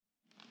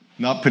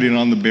not putting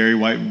on the Barry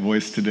White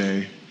voice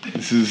today.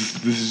 This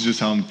is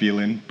just how I'm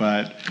feeling.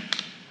 But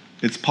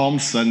it's Palm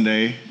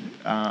Sunday.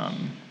 As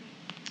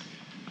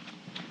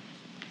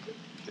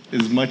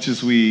much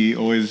as we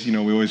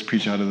always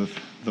preach out of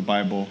the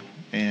Bible,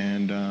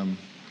 and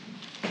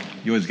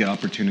you always get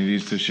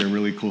opportunities to share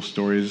really cool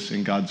stories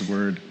in God's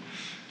Word.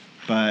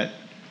 But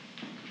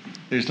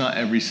there's not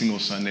every single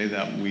Sunday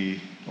that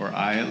we, or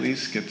I at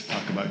least, get to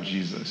talk about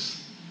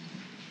Jesus.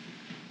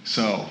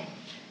 So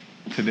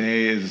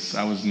today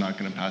I was not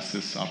going to pass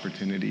this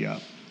opportunity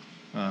up,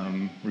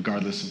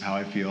 regardless of how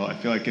I feel. I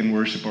feel like in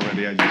worship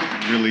already, I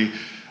just really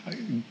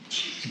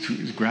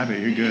grab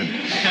it. You're good.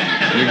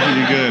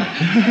 You're good.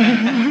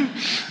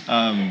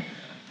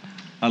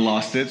 I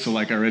lost it, so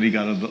I already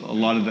got a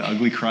lot of the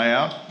ugly cry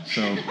out.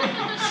 So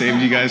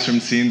saved you guys from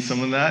seeing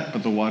some of that.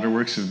 But the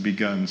waterworks have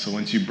begun. So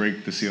once you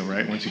break the seal,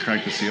 right? Once you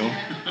crack the seal,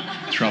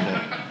 trouble.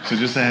 So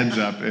just a heads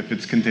up, if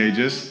it's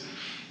contagious,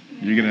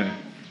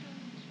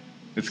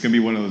 it's gonna be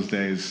one of those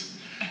days.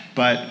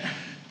 But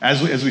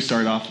as we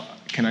start off,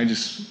 can I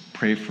just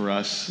pray for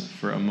us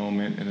for a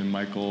moment, and then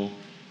Michael,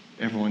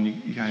 everyone,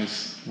 you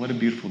guys, what a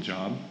beautiful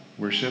job.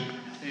 Worship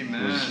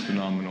was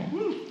phenomenal.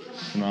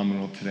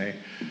 Phenomenal today.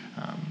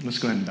 Let's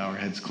go ahead and bow our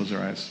heads, close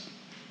our eyes.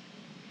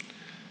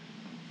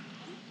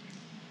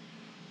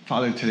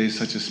 Father, today is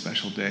such a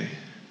special day.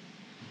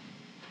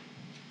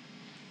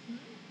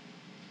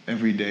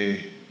 Every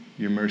day,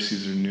 your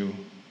mercies are new.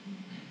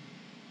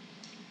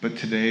 But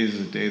today is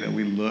a day that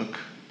we look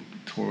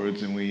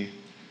towards and we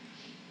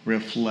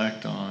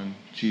reflect on,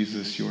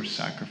 Jesus, your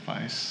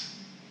sacrifice.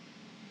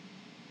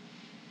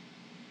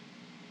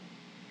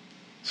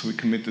 So we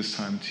commit this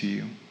time to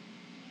you.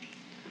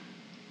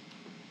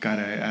 God,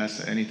 I ask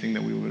that anything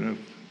that we would have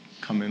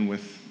come in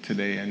with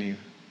today, any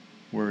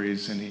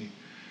worries, any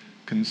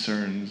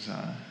concerns,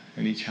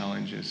 any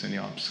challenges, any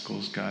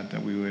obstacles, God,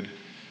 that we would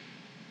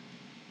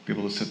be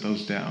able to set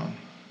those down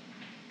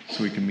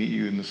so we can meet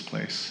you in this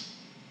place.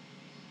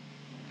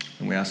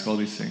 And we ask all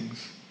these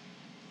things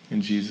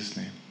in Jesus'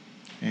 name.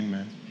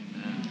 Amen.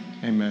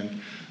 Amen.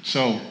 Amen.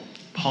 So,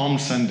 Palm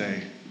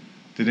Sunday.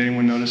 Did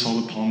anyone notice all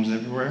the palms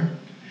everywhere?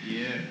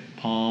 Yeah.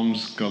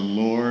 Palms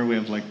galore. We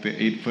have the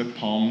 8-foot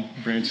palm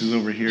branches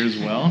over here as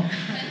well.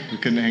 We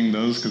couldn't hang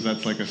those because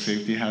that's a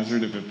safety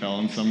hazard if it fell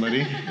on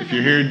somebody. If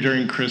you're here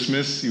during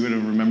Christmas, you would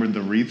have remembered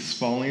the wreaths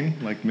falling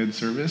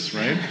mid-service,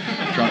 right?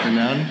 Dropping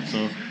down.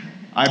 So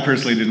I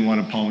personally didn't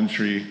want a palm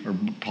tree or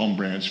palm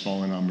branch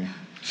falling on me.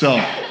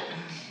 So,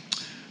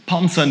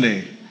 Palm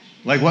Sunday.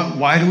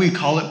 Why do we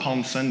call it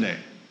Palm Sunday?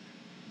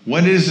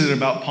 What is it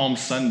about Palm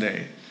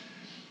Sunday?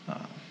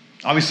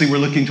 Obviously, we're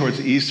looking towards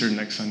Easter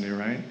next Sunday,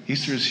 right?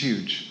 Easter is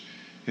huge.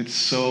 It's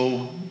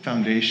so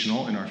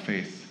foundational in our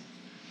faith.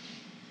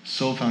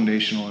 So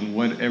foundational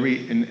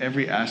in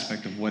every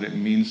aspect of what it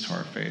means to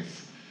our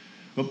faith.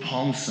 But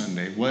Palm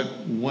Sunday, what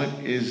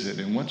is it?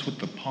 And what's with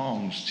the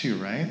palms too,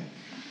 right?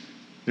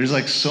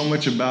 There's so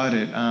much about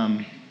it.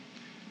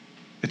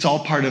 It's all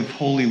part of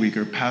Holy Week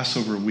or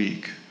Passover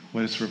week,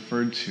 what it's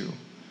referred to.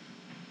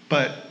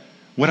 But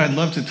what I'd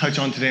love to touch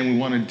on today and we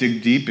want to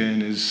dig deep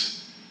in is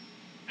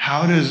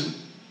how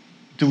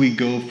do we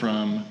go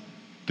from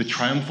the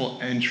triumphal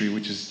entry,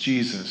 which is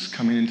Jesus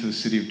coming into the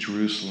city of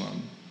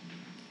Jerusalem,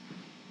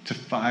 to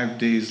 5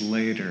 days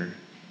later,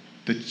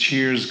 the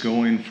cheers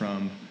going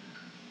from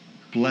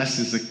blessed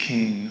is the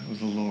King of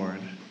the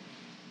Lord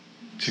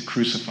to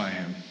crucify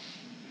him.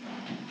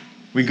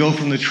 We go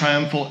from the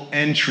triumphal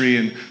entry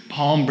and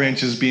palm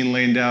branches being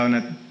laid down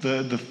at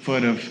the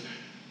foot of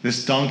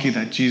this donkey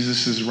that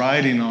Jesus is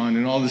riding on,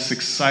 and all this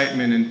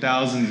excitement and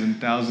thousands and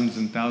thousands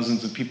and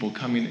thousands of people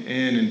coming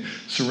in and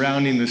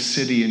surrounding the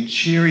city and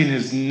cheering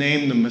his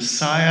name. The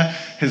Messiah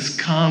has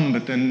come,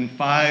 but then in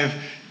 5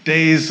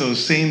 days,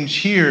 those same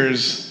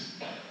cheers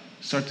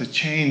start to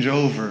change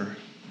over.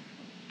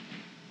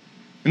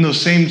 And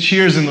those same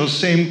cheers and those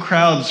same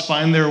crowds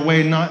find their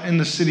way not in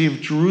the city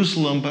of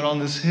Jerusalem, but on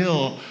this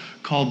hill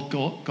called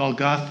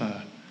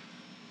Golgotha,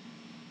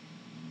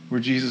 where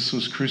Jesus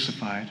was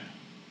crucified.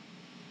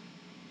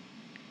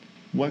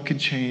 What could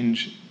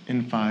change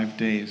in 5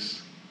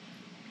 days?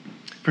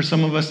 For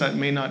some of us that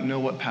may not know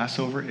what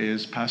Passover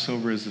is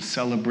a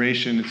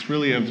celebration. It's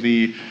really of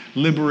the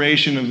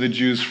liberation of the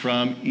Jews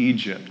from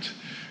Egypt.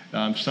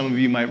 Some of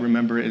you might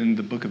remember in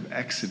the book of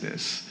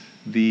Exodus,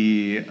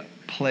 the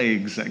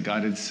plagues that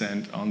God had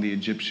sent on the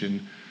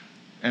Egyptian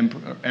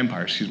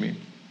empire.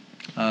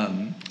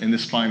 And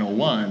this final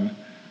one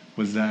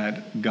was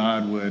that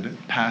God would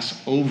pass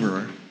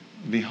over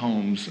the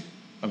homes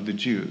of the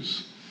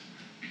Jews.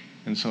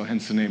 And so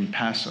hence the name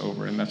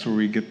Passover, and that's where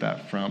we get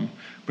that from.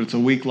 But it's a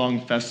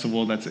week-long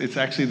festival. It's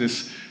actually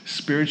this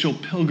spiritual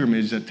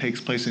pilgrimage that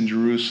takes place in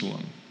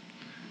Jerusalem.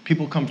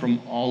 People come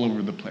from all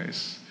over the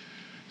place.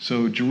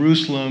 So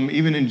Jerusalem,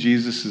 even in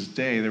Jesus'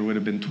 day, there would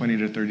have been 20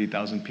 to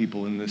 30,000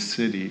 people in this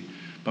city.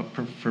 But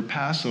for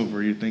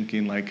Passover, you're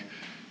thinking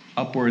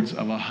upwards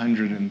of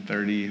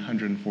 130,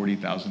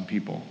 140,000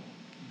 people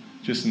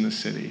just in the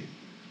city.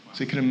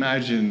 So you can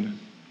imagine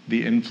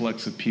the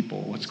influx of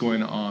people, what's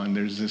going on.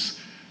 There's this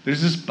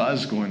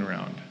buzz going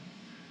around.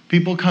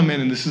 People come in,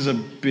 and this is a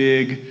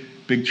big,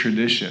 big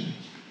tradition.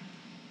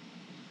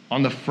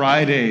 On the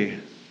Friday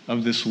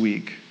of this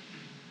week,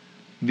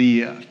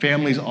 the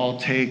families all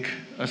take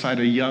aside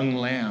a young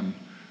lamb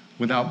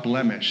without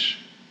blemish,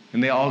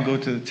 and they all go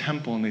to the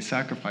temple and they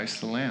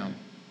sacrifice the lamb.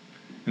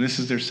 And this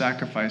is their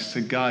sacrifice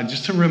to God,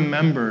 just to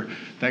remember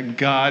that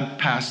God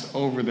passed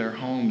over their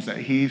homes, that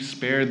he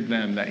spared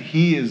them, that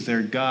he is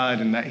their God,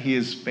 and that he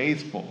is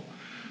faithful.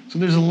 So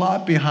there's a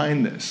lot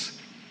behind this.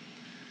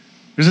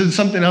 There's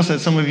something else that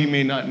some of you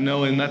may not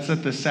know, and that's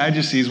that the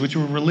Sadducees, which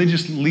were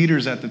religious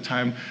leaders at the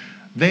time,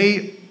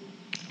 they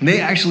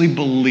actually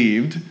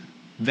believed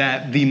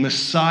that the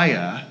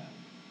Messiah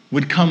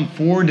would come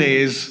 4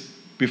 days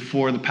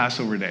before the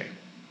Passover day.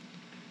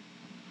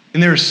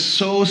 And they were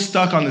so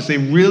stuck on this. They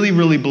really,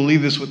 really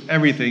believed this with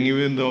everything,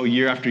 even though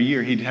year after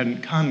year he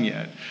hadn't come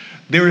yet.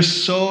 They were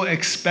so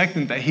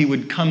expectant that he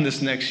would come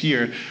this next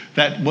year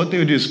that what they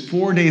would do is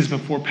 4 days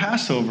before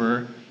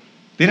Passover,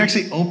 they'd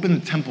actually open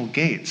the temple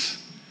gates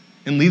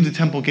and leave the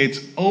temple gates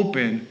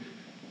open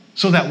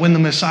so that when the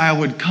Messiah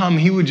would come,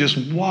 he would just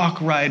walk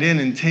right in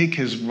and take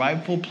his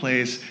rightful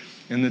place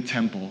in the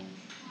temple.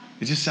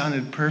 It just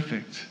sounded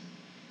perfect.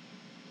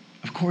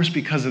 Of course,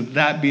 because of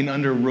that being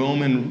under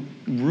Roman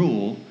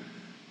rule,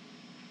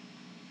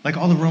 like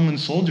all the Roman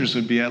soldiers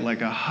would be at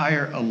like a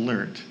higher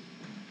alert.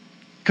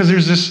 Because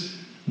there's this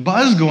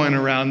buzz going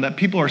around that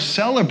people are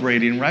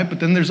celebrating, right? But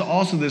then there's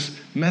also this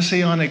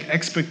messianic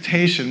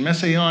expectation,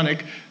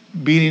 messianic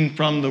being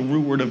from the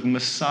root word of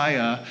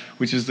Messiah,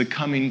 which is the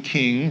coming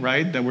king,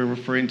 right? That we're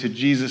referring to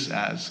Jesus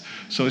as.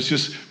 So it's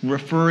just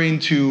referring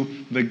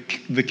to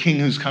the king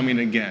who's coming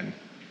again,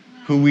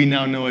 who we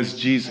now know as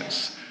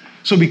Jesus.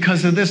 So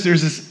because of this,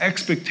 there's this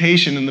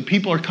expectation, and the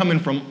people are coming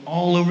from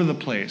all over the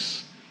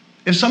place.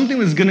 If something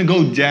was going to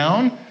go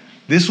down,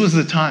 this was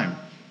the time.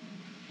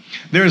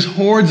 There's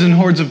hordes and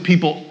hordes of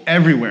people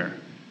everywhere,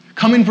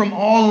 coming from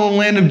all the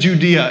land of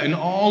Judea and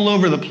all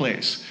over the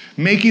place,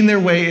 making their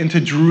way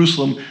into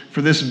Jerusalem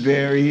for this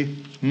very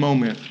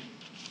moment.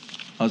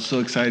 I was so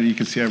excited. You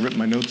can see I ripped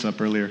my notes up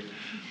earlier.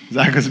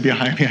 Zach was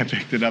behind me. I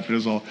picked it up. It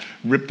was all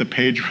ripped the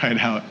page right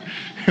out.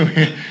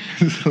 We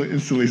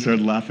instantly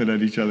started laughing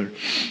at each other.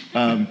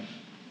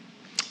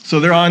 So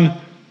they're on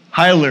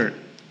high alert.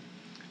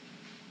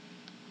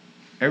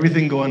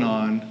 Everything going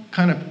on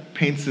kind of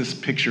paints this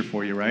picture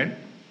for you, right?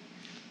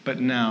 But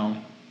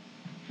now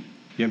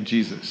you have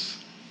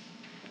Jesus.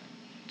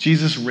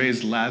 Jesus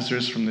raised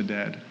Lazarus from the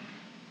dead.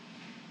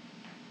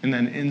 And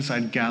then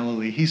inside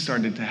Galilee, he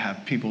started to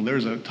have people.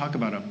 There's talk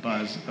about a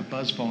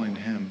buzz following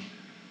him.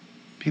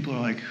 People are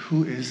like,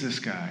 who is this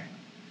guy?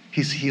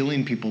 He's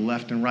healing people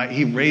left and right.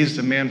 He raised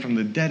a man from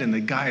the dead, and the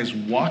guy is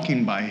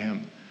walking by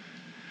him.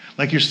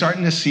 Like, you're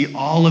starting to see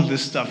all of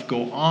this stuff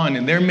go on,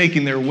 and they're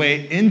making their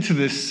way into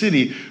this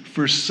city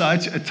for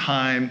such a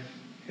time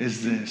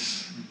as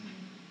this.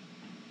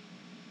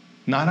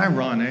 Not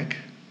ironic,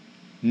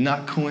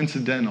 not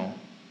coincidental.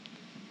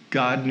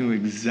 God knew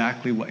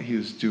exactly what he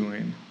was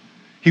doing.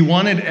 He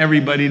wanted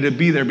everybody to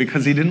be there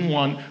because he didn't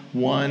want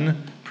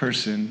one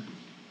person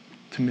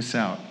to miss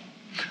out.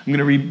 I'm going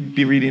to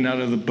be reading out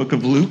of the book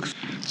of Luke.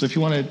 So if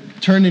you want to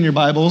turn in your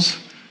Bibles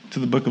to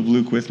the book of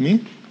Luke with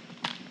me,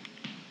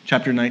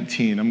 chapter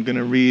 19. I'm going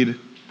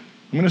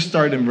to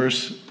start in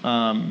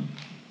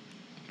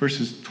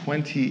verses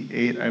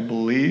 28, I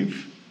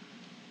believe.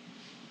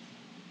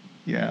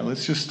 Yeah,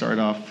 let's just start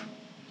off.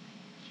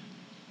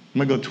 I'm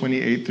going to go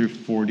 28 through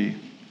 40.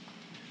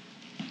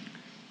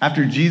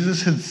 After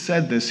Jesus had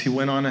said this, he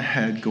went on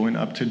ahead, going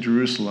up to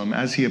Jerusalem.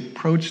 As he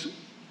approached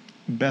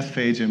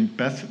Bethphage and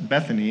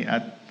Bethany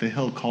at the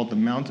hill called the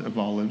Mount of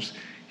Olives,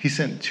 he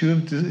sent two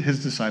of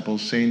his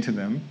disciples, saying to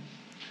them,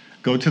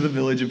 "Go to the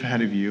village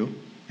ahead of you,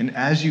 and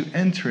as you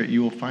enter it,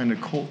 you will find a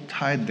colt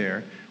tied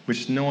there,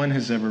 which no one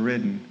has ever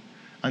ridden.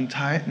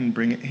 Untie it and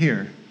bring it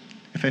here.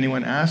 If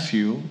anyone asks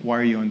you, 'Why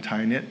are you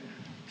untying it?'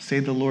 say,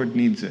 'The Lord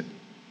needs it.'"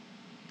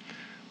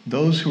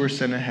 Those who were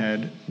sent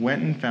ahead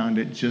went and found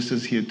it just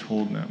as he had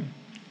told them.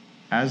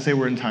 As they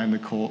were untying the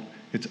colt,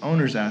 its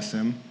owners asked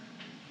them,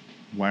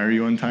 "Why are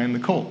you untying the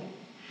colt?"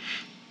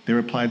 They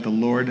replied, "The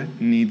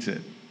Lord needs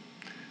it."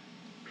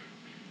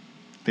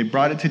 They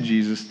brought it to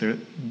Jesus.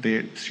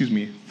 They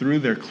threw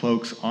their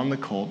cloaks on the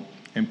colt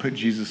and put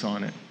Jesus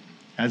on it.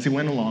 As he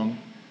went along,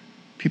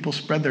 people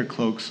spread their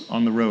cloaks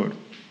on the road.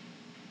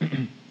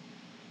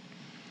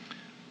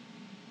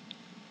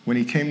 When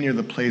he came near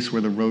the place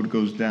where the road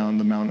goes down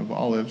the Mount of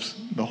Olives,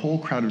 the whole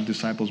crowd of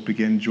disciples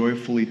began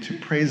joyfully to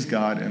praise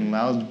God in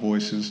loud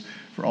voices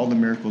for all the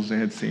miracles they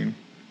had seen.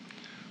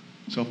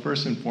 So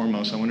first and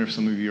foremost, I wonder if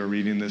some of you are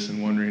reading this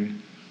and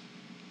wondering,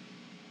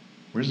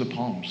 where's the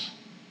palms?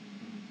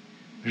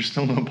 There's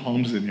still no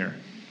palms in here.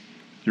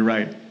 You're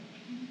right.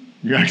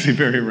 You're actually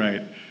very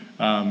right.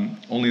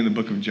 Only in the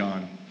book of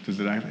John does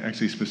it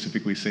actually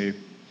specifically say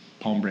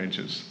palm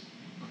branches.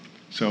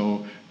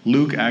 So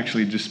Luke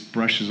actually just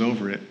brushes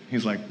over it.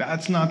 He's like,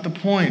 that's not the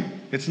point.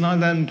 It's not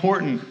that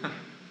important.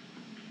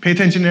 Pay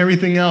attention to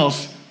everything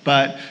else.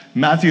 But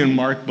Matthew and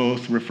Mark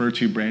both refer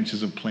to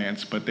branches of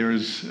plants, but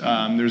there's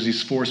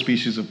these 4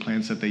 species of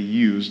plants that they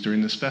use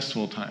during this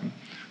festival time.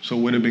 So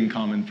it would have been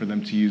common for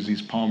them to use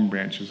these palm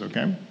branches,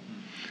 okay?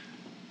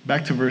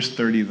 Back to verse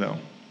 30, though.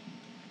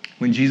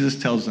 When Jesus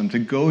tells them to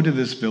go to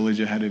this village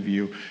ahead of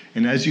you,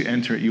 and as you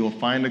enter it, you will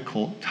find a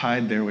colt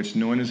tied there which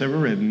no one has ever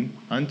ridden.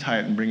 Untie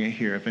it and bring it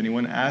here. If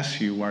anyone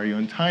asks you, why are you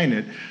untying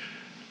it?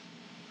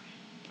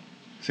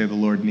 Say, the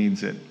Lord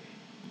needs it.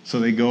 So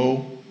they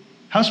go.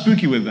 How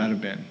spooky would that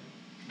have been?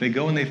 They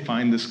go and they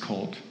find this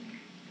colt,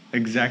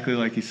 exactly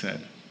like he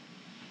said.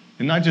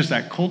 And not just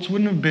that, colts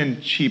wouldn't have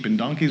been cheap and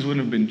donkeys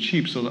wouldn't have been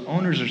cheap. So the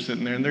owners are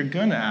sitting there and they're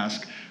going to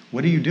ask,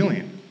 what are you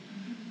doing?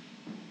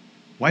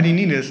 Why do you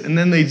need this? And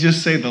then they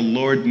just say, the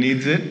Lord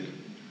needs it.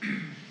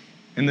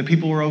 And the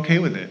people were okay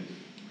with it.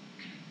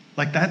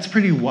 Like, that's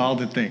pretty wild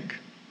to think.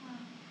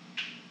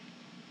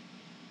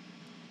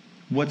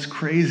 What's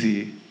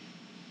crazy,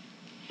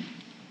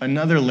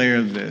 another layer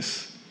of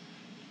this.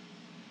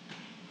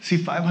 See,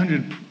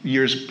 500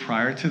 years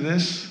prior to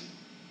this,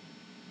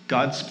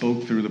 God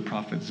spoke through the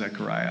prophet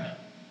Zechariah.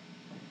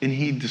 And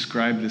he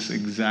described this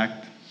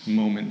exact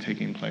moment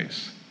taking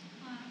place.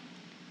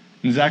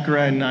 In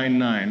Zechariah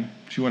 9:9,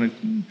 if you want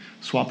to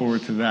swap over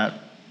to that,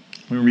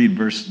 we read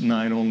verse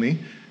 9 only. It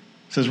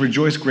says,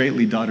 rejoice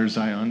greatly, daughter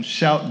Zion.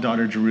 Shout,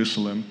 daughter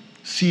Jerusalem.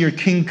 See, your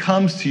king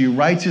comes to you,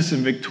 righteous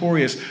and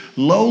victorious,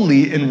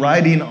 lowly and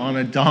riding on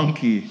a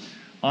donkey,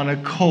 on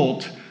a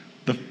colt,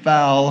 the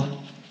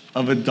foal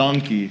of a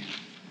donkey.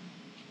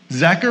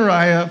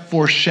 Zechariah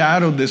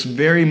foreshadowed this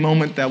very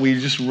moment that we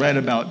just read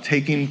about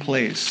taking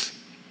place.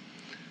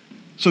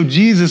 So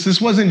Jesus,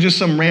 this wasn't just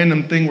some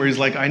random thing where he's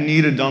like, I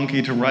need a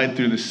donkey to ride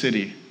through the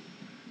city.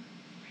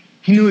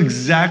 He knew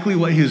exactly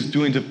what he was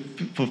doing to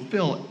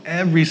fulfill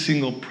every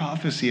single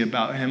prophecy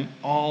about him,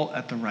 all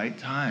at the right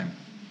time.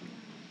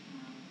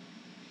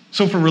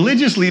 So for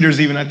religious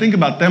leaders even, I think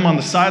about them on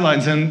the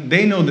sidelines, and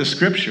they know the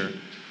scripture.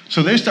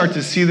 So they start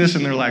to see this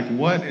and they're like,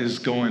 what is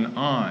going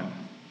on?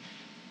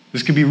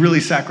 This could be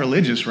really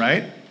sacrilegious,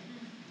 right?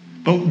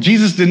 But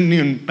Jesus didn't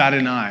even bat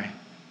an eye.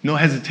 No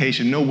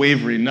hesitation, no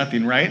wavering,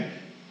 nothing, right?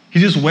 He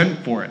just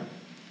went for it.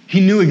 He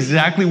knew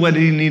exactly what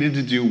he needed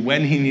to do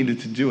when he needed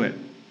to do it.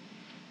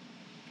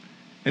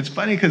 It's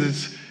funny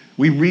because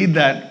we read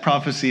that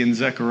prophecy in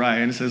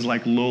Zechariah and it says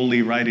like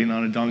lowly riding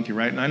on a donkey,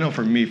 right? And I know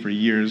for me, for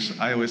years,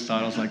 I always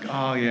thought, I was like,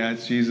 oh yeah,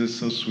 it's Jesus,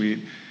 so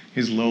sweet.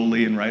 He's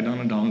lowly and riding on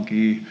a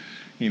donkey,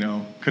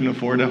 couldn't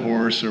afford a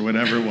horse or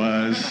whatever it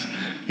was.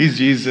 He's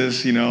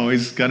Jesus,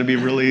 he's got to be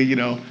really,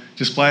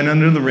 just flying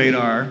under the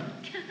radar.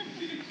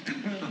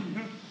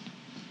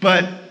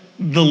 But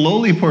the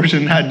lowly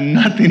portion had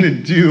nothing to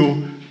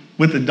do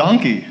with the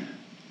donkey.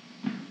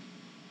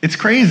 It's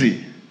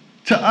crazy.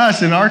 To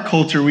us, in our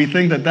culture, we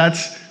think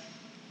that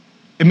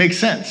it makes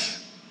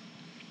sense.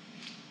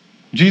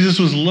 Jesus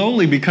was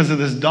lowly because of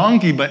this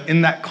donkey, but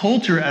in that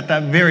culture at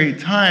that very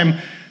time,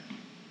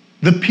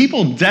 the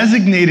people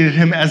designated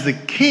him as the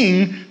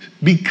king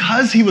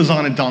because he was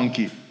on a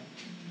donkey.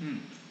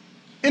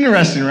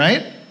 Interesting,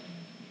 right?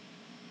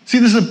 See,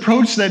 this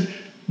approach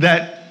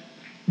that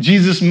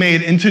Jesus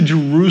made into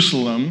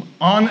Jerusalem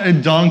on a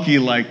donkey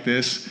like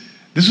this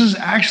was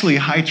actually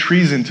high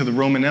treason to the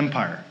Roman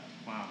Empire.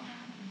 Wow.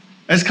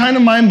 It's kind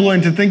of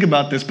mind-blowing to think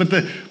about this,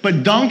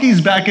 but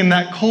donkeys back in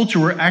that culture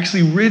were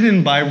actually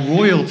ridden by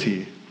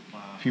royalty,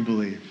 if you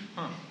believe.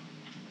 Huh.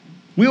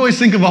 We always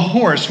think of a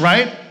horse,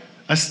 right?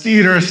 A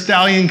steed or a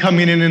stallion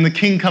coming in and the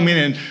king coming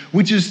in,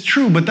 which is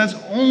true, but that's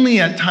only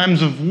at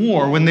times of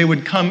war when they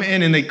would come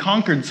in and they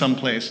conquered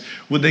someplace.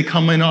 Would they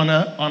come in on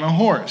a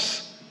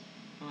horse?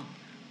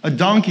 A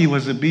donkey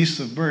was a beast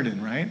of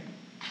burden, right?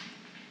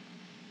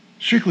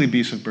 Strictly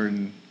beasts of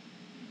burden.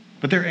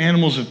 But they're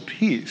animals of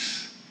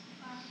peace.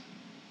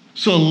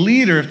 So a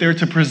leader, if they were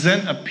to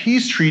present a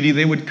peace treaty,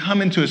 they would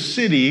come into a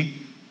city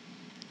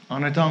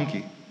on a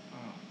donkey.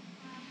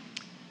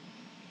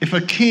 If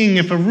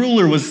a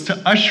ruler was to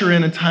usher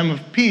in a time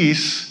of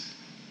peace,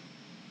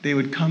 they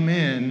would come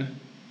in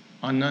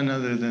on none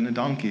other than a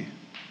donkey.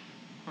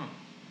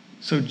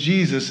 So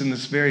Jesus, in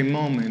this very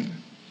moment,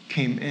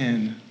 came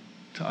in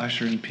to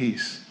usher in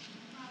peace.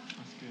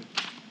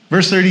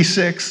 Verse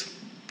 36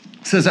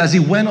 says, as he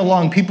went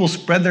along, people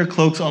spread their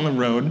cloaks on the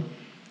road,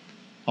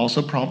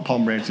 also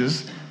palm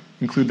branches.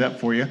 Include that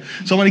for you.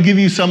 So I'm going to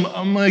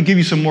give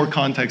you some more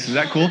context. Is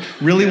that cool?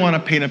 Really want to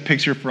paint a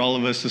picture for all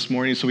of us this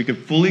morning so we can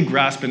fully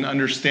grasp and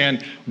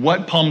understand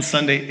what Palm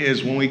Sunday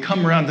is when we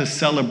come around to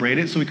celebrate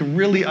it, so we can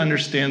really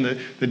understand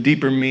the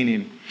deeper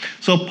meaning.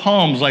 So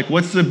palms, like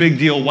what's the big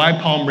deal? Why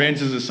palm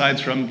branches aside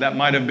from that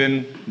might have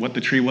been what the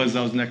tree was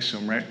that was next to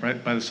him,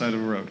 right by the side of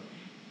the road.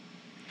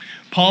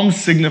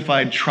 Palms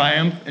signified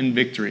triumph and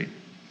victory.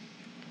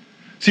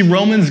 See,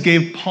 Romans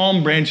gave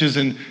palm branches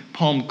and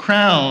palm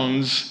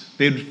crowns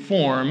they'd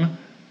form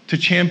to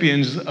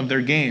champions of their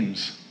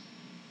games.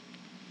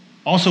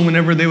 Also,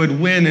 whenever they would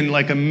win in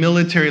like a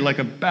military, like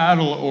a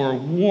battle or a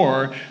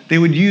war, they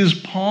would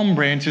use palm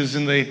branches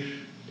in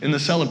the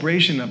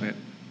celebration of it,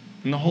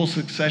 in the whole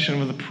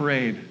succession of the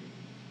parade.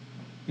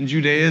 In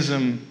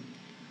Judaism,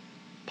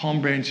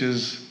 Palm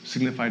branches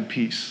signified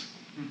peace.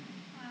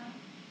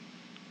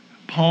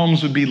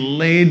 Palms would be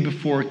laid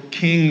before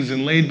kings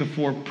and laid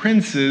before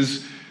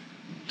princes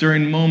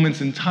during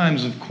moments and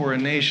times of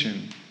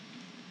coronation,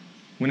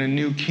 when a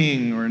new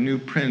king or a new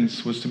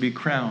prince was to be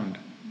crowned.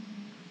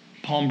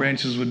 Palm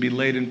branches would be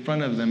laid in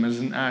front of them as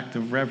an act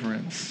of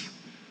reverence.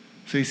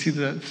 So you see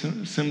that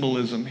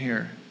symbolism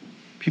here.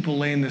 People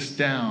laying this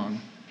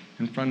down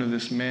in front of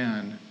this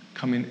man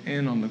coming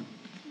in on the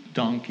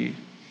donkey.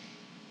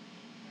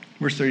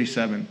 Verse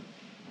 37.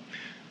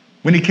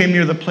 When he came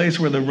near the place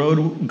where the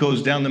road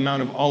goes down the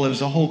Mount of Olives,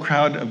 the whole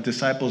crowd of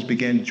disciples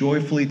began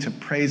joyfully to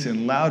praise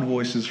in loud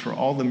voices for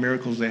all the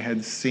miracles they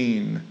had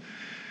seen.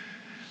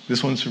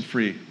 This one's for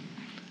free.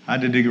 I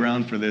had to dig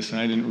around for this, and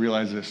I didn't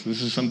realize this.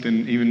 This is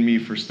something even me,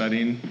 for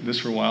studying this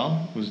for a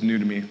while, was new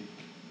to me.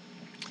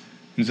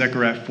 In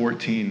Zechariah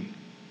 14,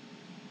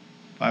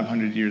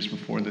 500 years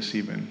before this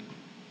even,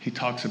 he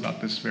talks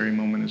about this very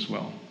moment as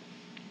well.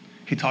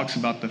 He talks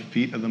about the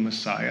feet of the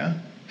Messiah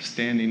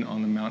standing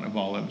on the Mount of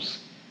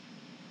Olives.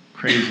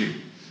 Crazy.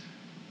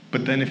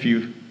 But then if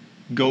you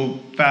go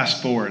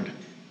fast forward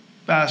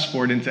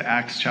into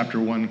Acts chapter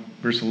 1,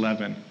 verse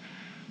 11,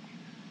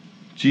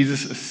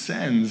 Jesus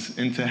ascends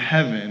into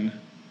heaven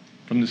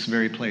from this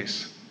very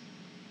place.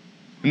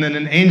 And then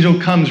an angel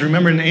comes.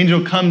 Remember, an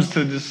angel comes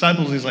to the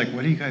disciples. He's like,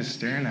 what are you guys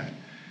staring at?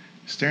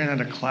 Staring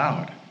at a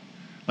cloud.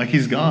 Like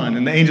he's gone.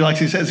 And the angel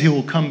actually says he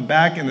will come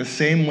back in the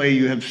same way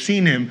you have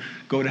seen him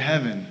go to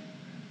heaven.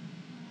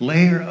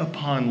 Layer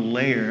upon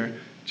layer,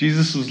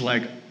 Jesus was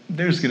like,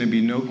 there's going to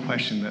be no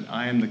question that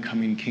I am the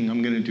coming king.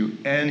 I'm going to do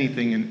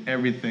anything and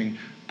everything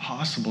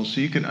possible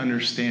so you can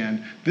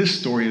understand this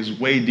story is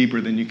way deeper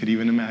than you could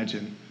even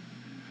imagine.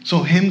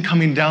 So him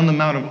coming down the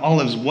Mount of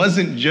Olives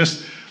wasn't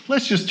just,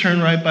 let's just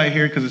turn right by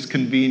here because it's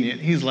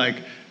convenient. He's like,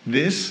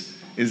 this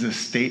is a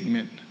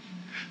statement.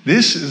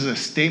 This is a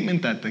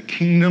statement that the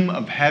kingdom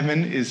of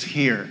heaven is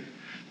here,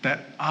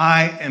 that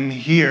I am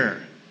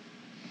here.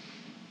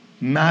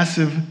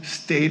 Massive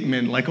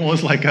statement, like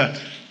almost like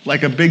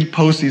a big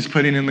post he's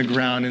putting in the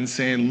ground and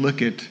saying,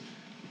 look it,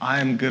 I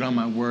am good on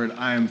my word.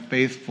 I am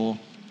faithful.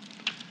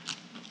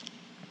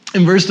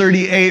 In verse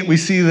 38, we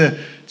see the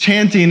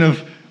chanting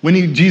of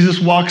when Jesus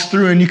walks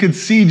through, and you could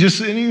see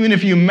just, even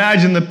if you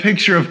imagine the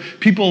picture of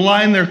people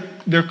lying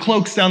their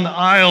cloaks down the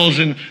aisles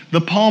and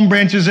the palm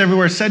branches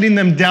everywhere, setting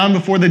them down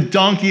before the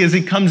donkey as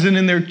he comes in,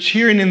 and they're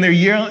cheering and they're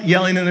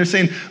yelling and they're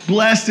saying,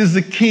 blessed is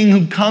the King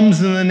who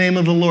comes in the name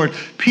of the Lord.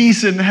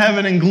 Peace in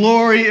heaven and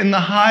glory in the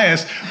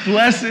highest.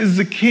 Blessed is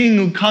the King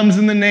who comes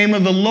in the name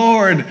of the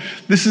Lord.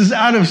 This is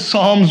out of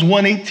Psalms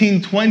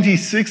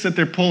 118:26 that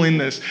they're pulling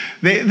this.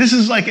 This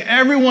is like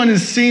everyone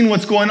is seeing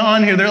what's going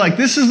on here. They're like,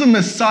 this is the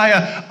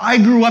Messiah I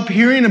grew up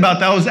hearing about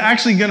that was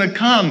actually going to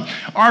come.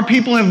 Our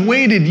people have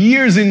waited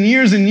years and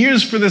years and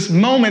years for this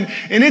moment,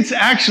 and it's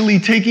actually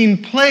taking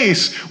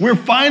place. We're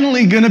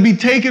finally going to be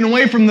taken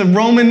away from the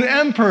Roman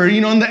emperor,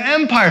 and the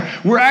empire.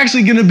 We're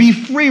actually going to be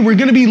free. We're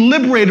going to be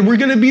liberated. We're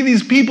going to be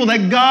these people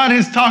that God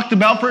has talked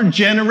about for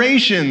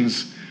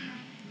generations.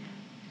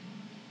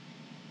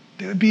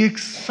 They would be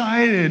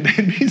excited.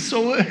 They'd be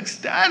so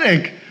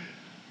ecstatic.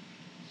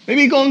 They'd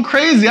be going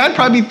crazy. I'd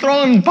probably be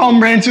throwing palm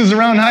branches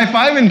around,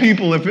 high-fiving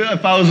people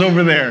if I was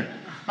over there.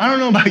 I don't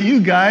know about you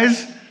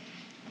guys.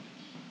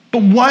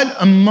 But what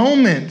a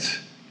moment.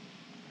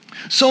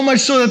 So much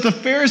so that the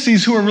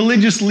Pharisees, who are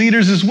religious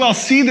leaders as well,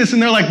 see this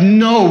and they're like,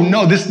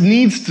 no, this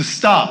needs to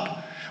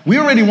stop. We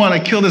already want to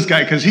kill this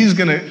guy because he's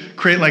going to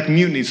create like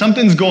mutiny.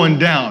 Something's going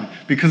down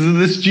because of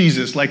this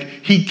Jesus. Like,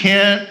 he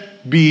can't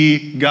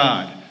be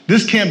God.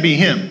 This can't be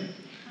him.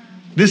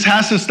 This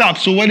has to stop.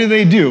 So what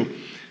do?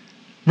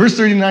 Verse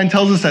 39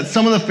 tells us that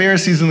some of the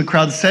Pharisees in the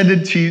crowd said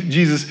to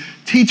Jesus,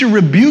 "Teacher,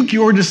 rebuke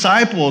your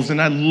disciples." And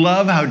I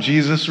love how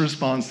Jesus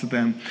responds to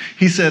them.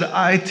 He said,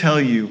 "I tell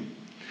you,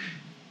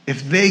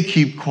 if they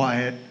keep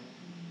quiet,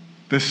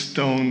 the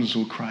stones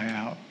will cry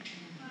out."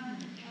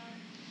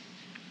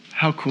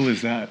 How cool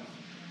is that?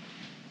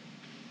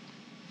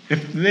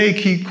 If they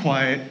keep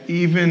quiet,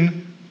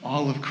 even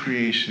all of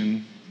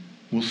creation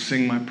will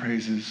sing my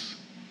praises.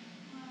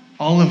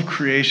 All of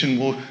creation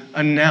will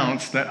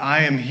announce that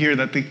I am here,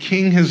 that the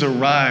King has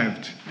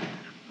arrived.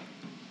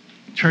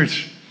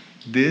 Church,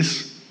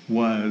 this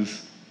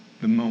was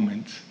the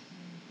moment.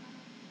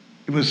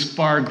 It was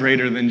far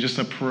greater than just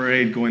a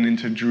parade going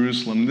into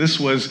Jerusalem. This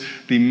was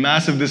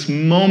this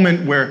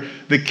moment where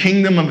the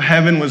kingdom of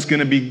heaven was going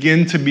to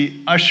begin to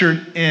be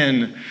ushered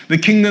in. The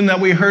kingdom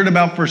that we heard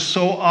about for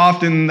so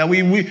often, that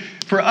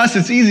for us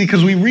it's easy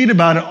because we read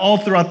about it all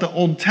throughout the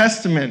Old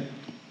Testament.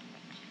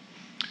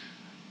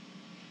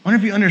 I wonder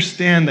if you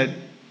understand that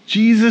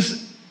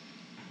Jesus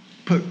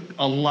put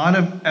a lot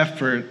of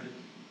effort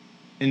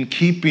in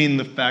keeping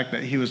the fact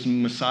that he was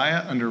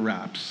Messiah under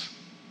wraps.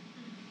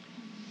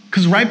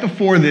 Because right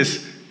before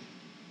this,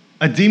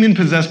 a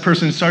demon-possessed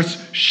person starts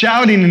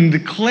shouting and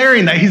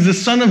declaring that he's the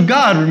Son of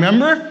God,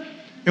 remember?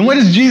 And what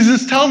does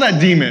Jesus tell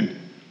that demon?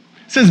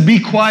 He says, "Be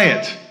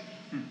quiet."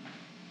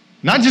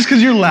 Not just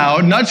because you're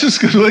loud, not just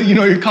because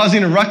you're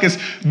causing a ruckus.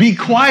 Be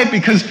quiet,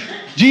 because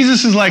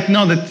Jesus is like,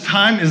 no, the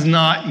time is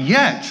not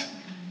yet.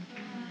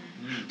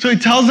 So he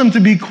tells them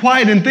to be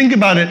quiet, and think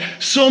about it.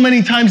 So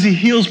many times he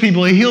heals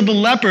people. He healed the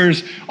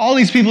lepers. All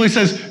these people, he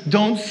says,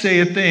 don't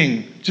say a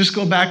thing. Just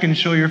go back and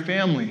show your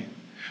family.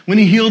 When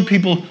he healed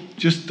people,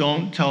 just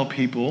don't tell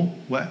people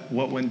what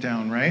went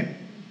down, right?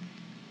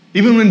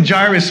 Even when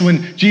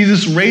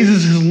Jesus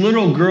raises his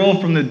little girl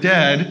from the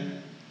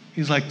dead,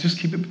 he's like, just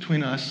keep it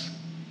between us.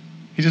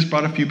 He just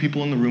brought a few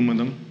people in the room with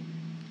him.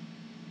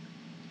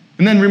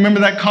 And then remember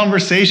that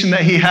conversation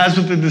that he has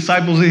with the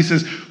disciples. He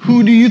says,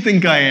 who do you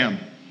think I am?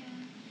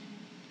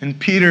 And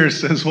Peter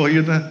says, well,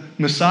 you're the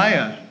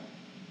Messiah.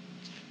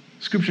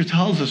 Scripture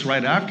tells us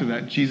right after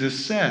that,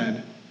 Jesus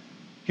said,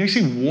 he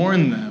actually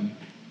warned them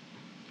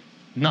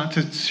not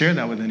to share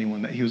that with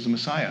anyone, that he was the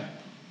Messiah.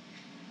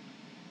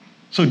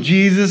 So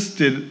Jesus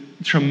did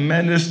a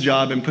tremendous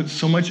job and put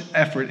so much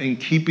effort in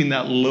keeping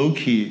that low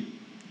key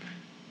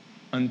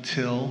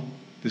until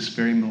this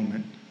very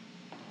moment.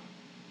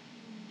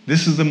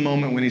 This is the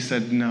moment when he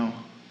said, no,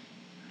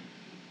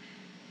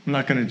 I'm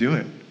not going to do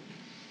it.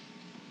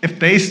 If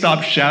they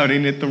stop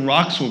shouting it, the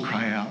rocks will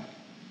cry out.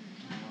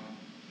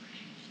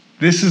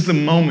 This is the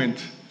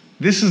moment.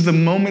 This is the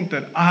moment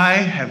that I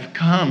have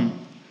come.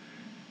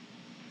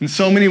 In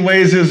so many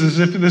ways, it's as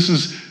if this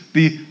is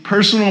the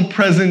personal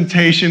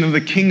presentation of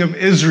the King of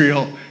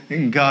Israel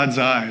in God's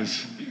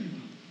eyes.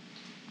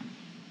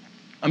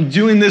 I'm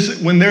doing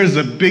this when there's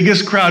the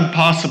biggest crowd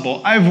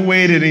possible. I've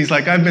waited, and he's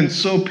like, I've been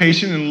so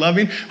patient and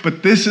loving,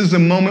 but this is the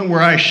moment where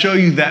I show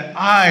you that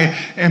I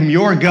am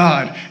your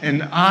God,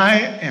 and I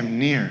am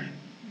near.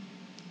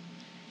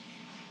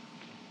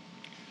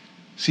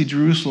 See,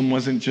 Jerusalem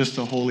wasn't just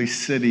a holy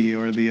city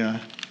or the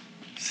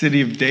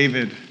city of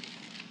David.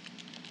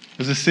 It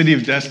was a city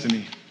of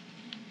destiny.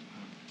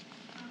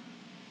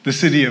 The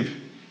city of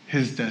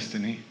his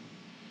destiny.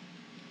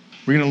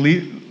 We're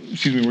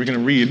going to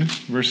read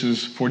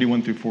verses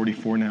 41 through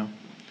 44 now.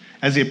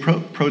 As he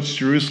approached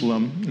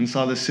Jerusalem and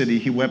saw the city,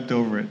 he wept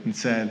over it and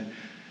said,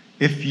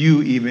 if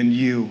you, even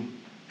you,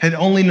 had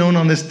only known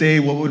on this day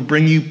what would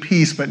bring you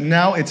peace, but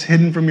now it's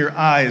hidden from your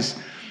eyes.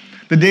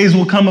 The days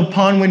will come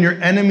upon when your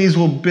enemies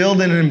will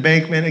build an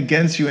embankment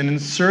against you and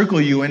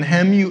encircle you and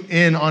hem you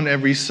in on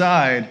every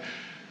side.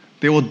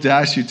 They will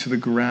dash you to the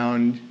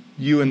ground,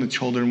 you and the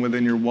children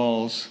within your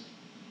walls.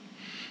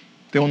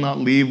 They will not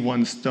leave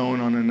one stone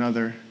on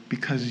another,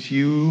 because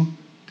you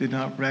did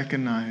not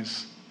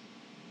recognize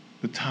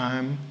the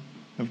time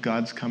of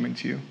God's coming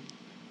to you.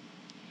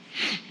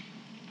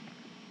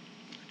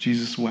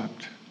 Jesus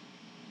wept.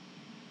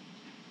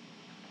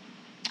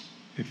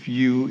 If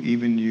you,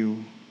 even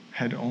you,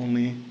 had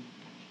only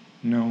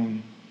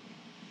known.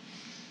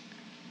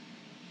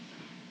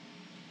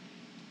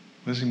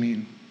 What does he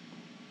mean?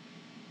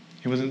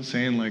 He wasn't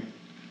saying like,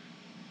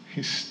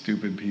 you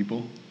stupid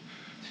people.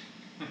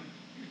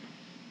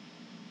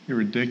 You're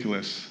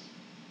ridiculous.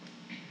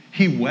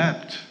 He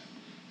wept.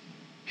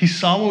 He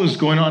saw what was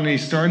going on and he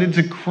started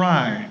to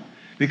cry.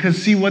 Because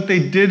see, what they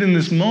did in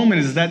this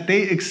moment is that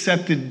they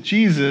accepted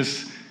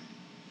Jesus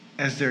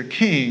as their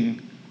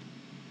king,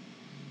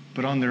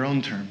 but on their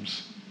own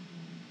terms.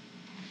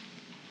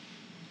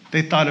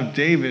 They thought of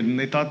David and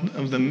they thought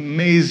of the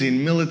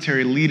amazing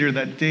military leader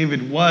that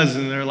David was,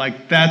 and they're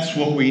like, that's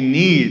what we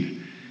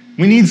need.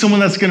 We need someone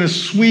that's going to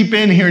sweep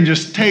in here and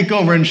just take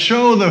over and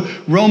show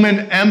the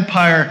Roman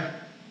Empire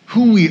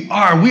who we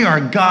are. We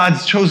are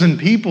God's chosen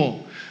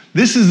people.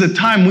 This is the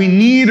time we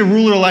need a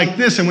ruler like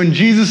this. And when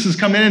Jesus is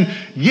coming in,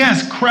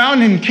 yes,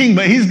 crown him king,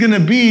 but he's going to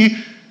be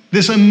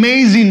this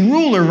amazing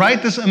ruler,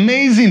 right? This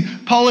amazing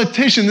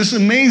politician, this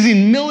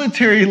amazing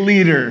military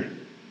leader.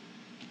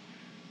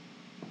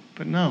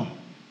 But no,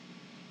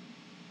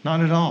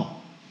 not at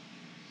all.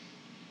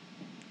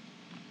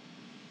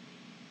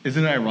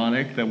 Isn't it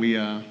ironic that we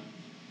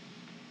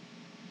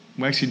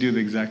actually do the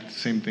exact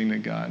same thing to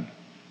God?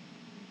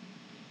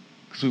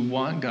 Because we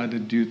want God to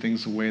do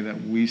things the way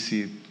that we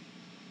see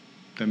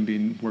them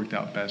being worked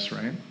out best,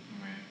 right?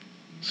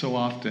 So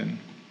often.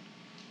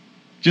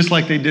 Just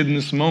like they did in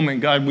this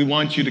moment, God, we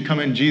want you to come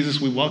in. Jesus,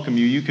 we welcome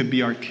you. You could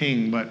be our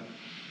king, but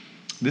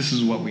this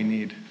is what we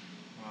need.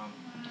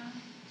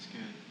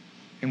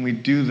 And we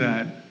do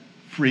that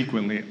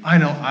frequently. I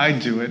know I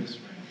do it.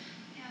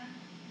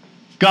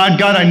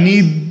 God, I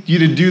need you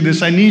to do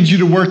this. I need you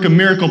to work a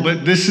miracle,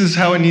 but this is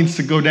how it needs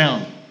to go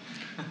down.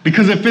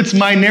 Because it fits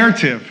my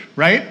narrative,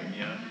 right?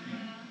 Yeah.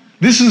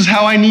 This is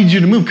how I need you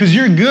to move, because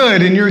you're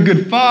good and you're a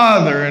good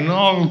father and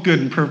all good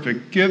and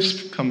perfect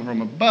gifts come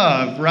from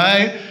above,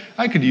 right?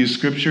 I could use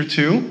scripture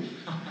too.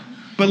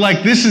 But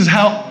like, this is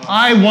how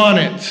I want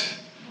it.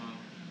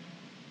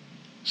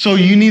 So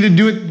you need to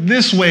do it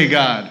this way,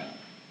 God.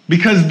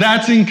 Because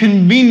that's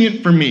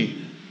inconvenient for me.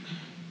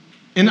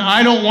 And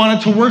I don't want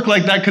it to work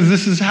like that because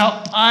this is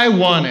how I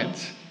want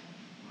it.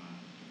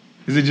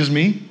 Is it just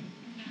me?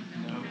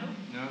 No.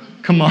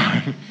 Come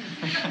on.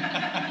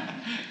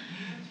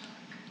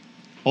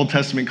 Old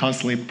Testament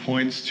constantly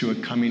points to a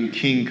coming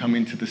king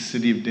coming to the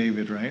city of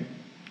David, right?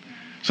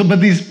 So,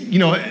 but these,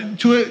 to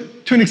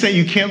an extent,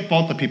 you can't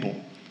fault the people.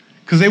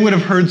 Because they would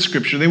have heard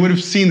Scripture. They would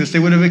have seen this. They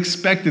would have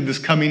expected this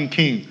coming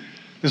king,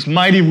 this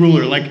mighty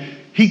ruler. Like,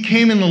 he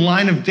came in the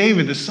line of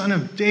David, the son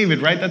of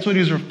David, right? That's what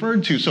he's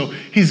referred to. So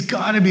he's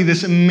got to be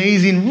this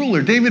amazing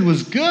ruler. David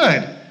was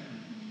good.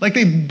 Like,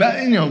 they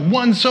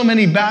won so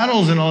many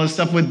battles and all this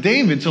stuff with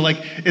David. So, like,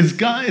 it's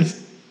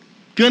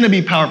going to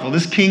be powerful.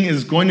 This king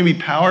is going to be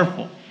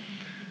powerful.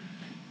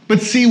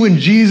 But see, when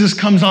Jesus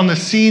comes on the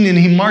scene and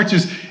he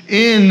marches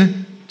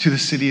in to the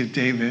city of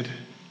David,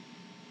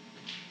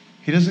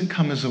 he doesn't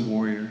come as a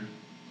warrior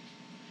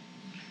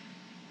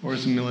or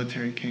as a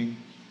military king.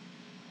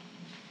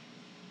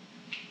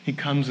 He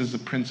comes as the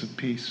Prince of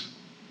Peace.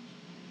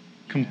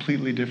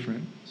 Completely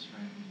different. That's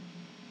right.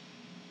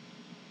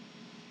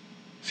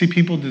 See,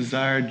 people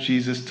desired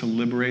Jesus to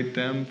liberate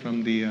them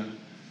from the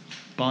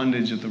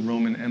bondage of the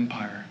Roman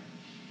Empire.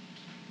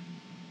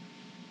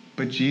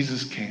 But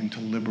Jesus came to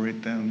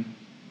liberate them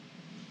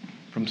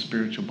from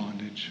spiritual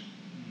bondage.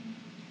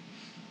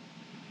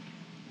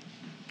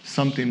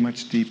 Something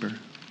much deeper.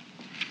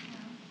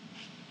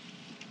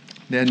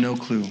 They had no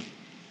clue.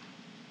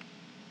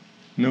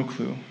 No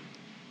clue.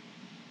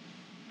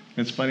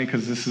 It's funny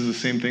because this is the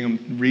same thing.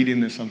 I'm reading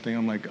this something.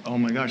 I'm like, oh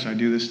my gosh, I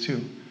do this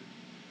too.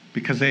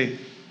 Because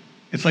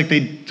it's like they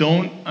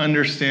don't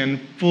understand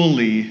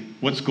fully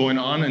what's going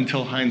on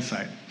until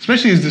hindsight.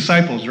 Especially as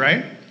disciples,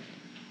 right?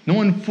 No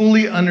one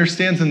fully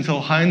understands until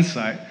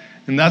hindsight.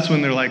 And that's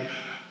when they're like,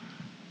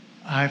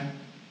 I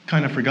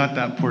kind of forgot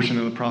that portion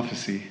of the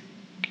prophecy.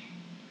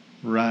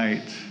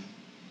 Right.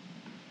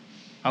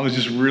 I was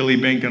just really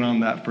banking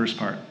on that first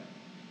part.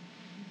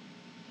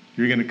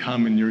 You're going to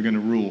come and you're going to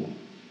rule.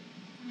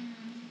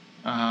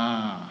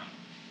 Ah.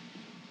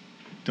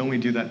 Don't we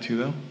do that too,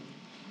 though?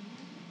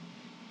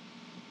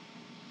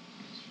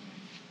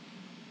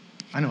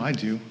 I know I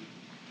do.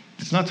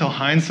 It's not till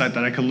hindsight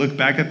that I could look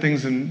back at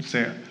things and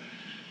say,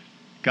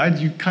 God,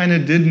 you kind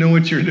of did know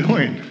what you're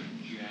doing.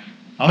 Yeah.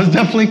 I was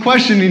definitely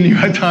questioning you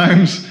at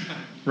times,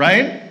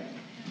 right?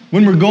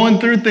 When we're going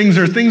through things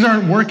or things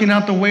aren't working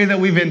out the way that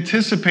we've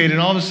anticipated,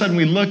 and all of a sudden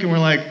we look and we're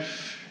like,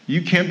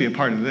 you can't be a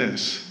part of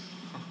this.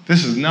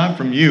 This is not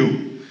from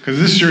you, because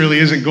this surely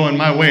isn't going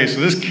my way, so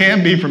this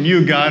can't be from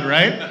you, God,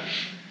 right?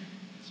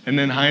 And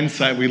then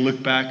hindsight, we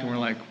look back and we're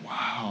like,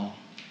 wow.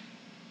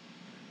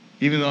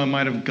 Even though I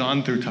might have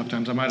gone through tough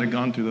times, I might have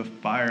gone through the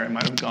fire, I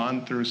might have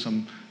gone through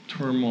some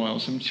turmoil,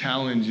 some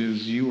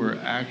challenges, you were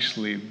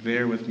actually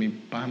there with me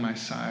by my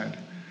side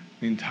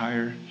the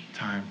entire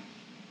time.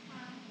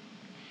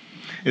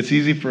 It's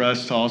easy for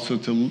us to also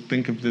to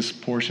think of this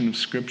portion of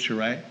Scripture,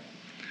 right?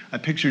 I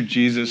picture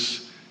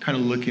Jesus kind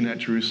of looking at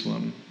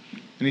Jerusalem,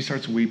 and he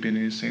starts weeping,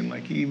 and he's saying,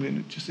 like,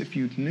 even just if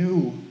you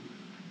knew,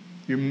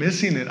 you're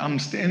missing it. I'm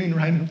standing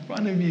right in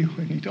front of you,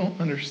 and you don't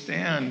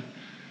understand.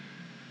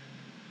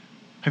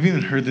 I've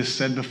even heard this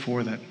said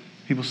before, that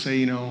people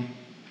say, well,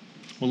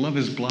 love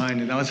is blind,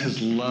 and that was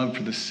his love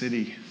for the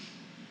city.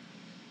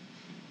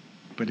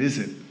 But is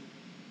it?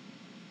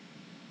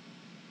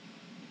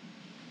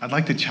 I'd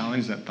like to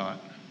challenge that thought.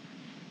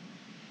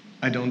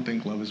 I don't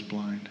think love is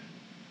blind.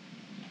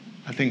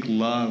 I think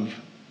love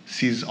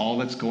sees all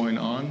that's going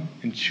on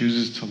and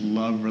chooses to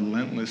love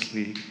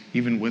relentlessly,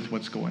 even with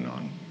what's going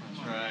on.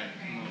 That's right.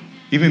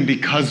 Even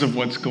because of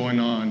what's going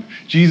on.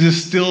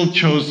 Jesus still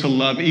chose to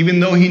love, even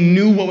though he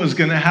knew what was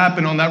going to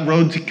happen on that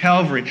road to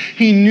Calvary.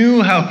 He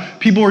knew how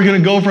people were going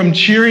to go from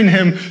cheering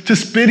him to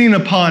spitting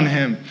upon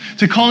him,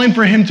 to calling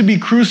for him to be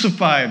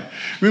crucified.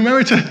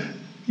 Remember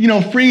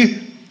to,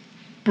 free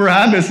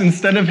Barabbas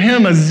instead of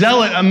him, a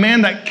zealot, a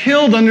man that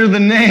killed under the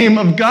name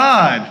of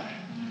God.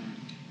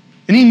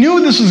 And he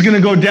knew this was going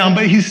to go down,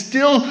 but he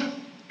still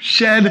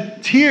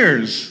shed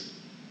tears.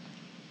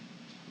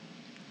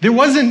 There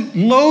wasn't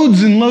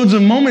loads and loads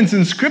of moments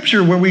in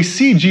Scripture where we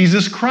see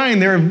Jesus crying.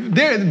 There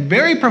are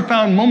very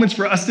profound moments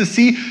for us to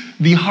see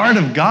the heart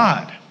of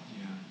God.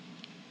 Yeah.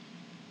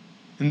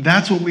 And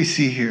that's what we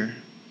see here.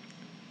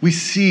 We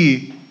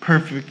see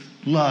perfect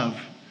love.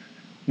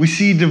 We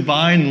see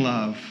divine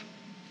love.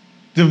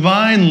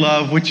 Divine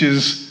love, which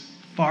is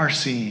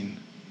far-seeing.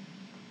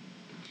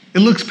 It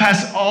looks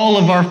past all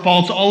of our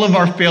faults, all of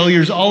our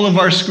failures, all of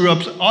our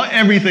screw-ups,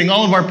 everything,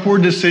 all of our poor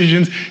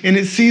decisions, and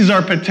it sees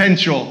our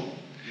potential.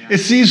 It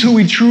sees who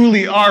we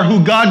truly are,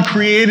 who God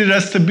created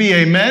us to be.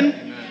 Amen?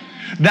 Amen.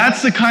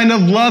 That's the kind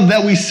of love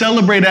that we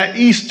celebrate at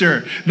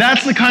Easter.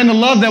 That's the kind of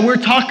love that we're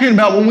talking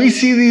about when we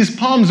see these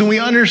palms and we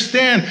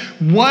understand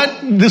what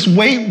this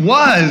weight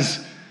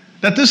was,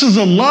 that this is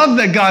a love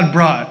that God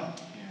brought.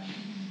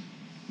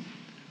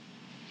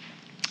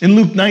 In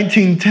Luke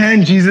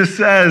 19:10, Jesus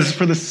says,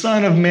 "For the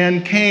Son of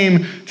Man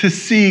came to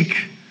seek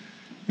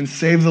and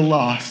save the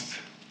lost."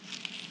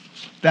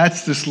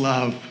 That's this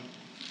love.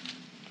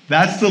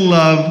 That's the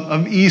love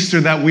of Easter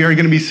that we are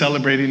going to be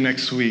celebrating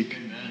next week.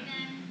 Amen.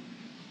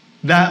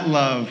 That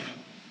love.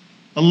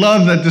 A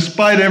love that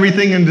despite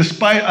everything and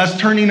despite us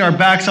turning our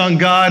backs on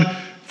God,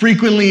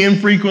 frequently,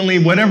 infrequently,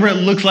 whatever it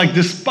looks like,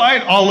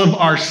 despite all of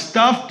our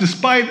stuff,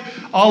 despite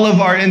all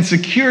of our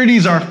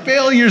insecurities, our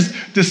failures,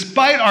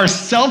 despite our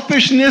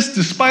selfishness,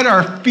 despite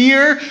our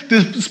fear,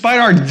 despite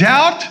our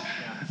doubt,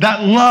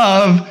 That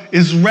love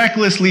is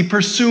recklessly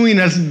pursuing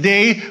us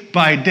day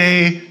by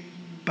day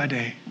by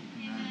day.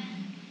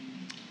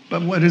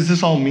 But what does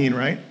this all mean,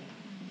 right?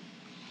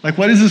 Like,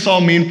 what does this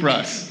all mean for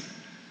us?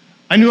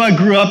 I knew I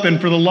grew up,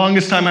 and for the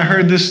longest time I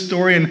heard this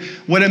story, and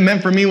what it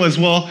meant for me was,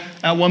 well,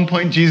 at one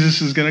point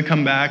Jesus is going to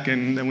come back,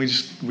 and then we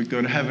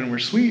go to heaven, we're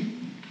sweet.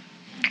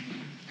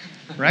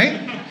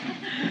 Right?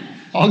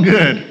 All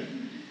good.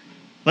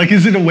 Like,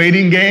 is it a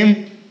waiting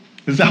game?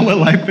 Is that what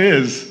life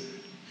is?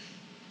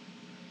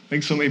 I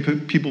think so many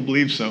people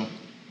believe so.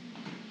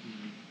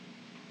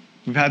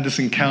 We've had this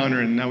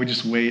encounter, and now we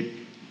just wait.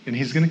 And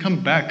he's going to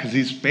come back because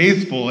he's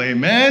faithful.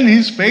 Amen?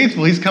 He's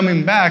faithful. He's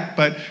coming back.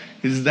 But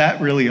is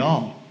that really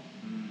all?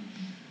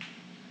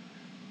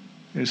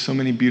 There's so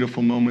many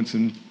beautiful moments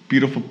and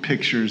beautiful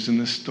pictures in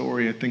this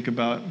story. I think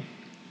about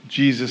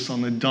Jesus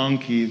on the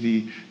donkey,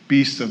 the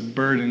beast of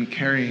burden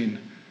carrying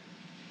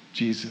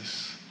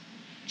Jesus.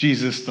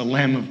 Jesus, the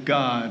Lamb of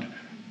God,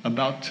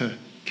 about to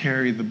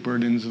carry the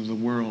burdens of the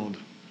world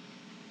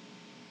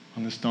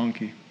on this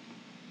donkey.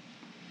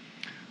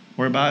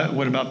 Or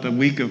what about the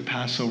week of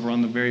Passover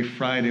on the very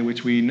Friday,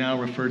 which we now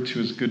refer to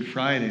as Good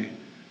Friday?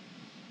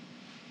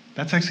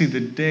 That's actually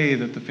the day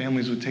that the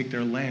families would take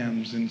their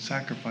lambs and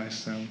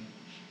sacrifice them.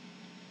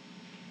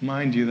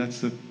 Mind you,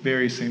 that's the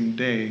very same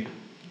day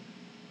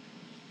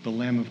the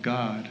Lamb of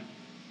God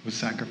was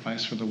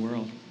sacrificed for the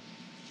world.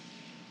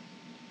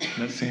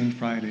 That same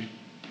Friday.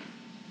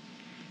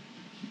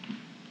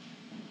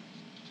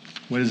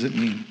 What does it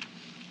mean?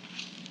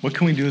 What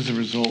can we do as a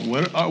result?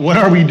 What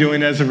are we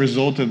doing as a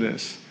result of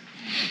this?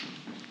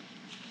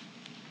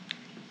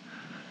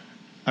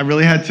 I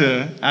really had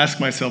to ask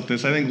myself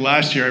this. I think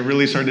last year I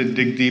really started to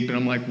dig deep, and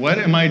I'm like, what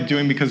am I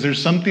doing? Because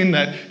there's something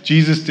that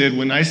Jesus did.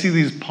 When I see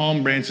these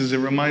palm branches, it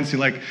reminds me,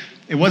 like,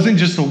 it wasn't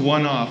just a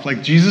one-off.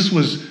 Like, Jesus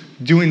was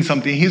doing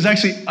something. He's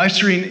actually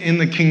ushering in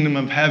the kingdom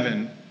of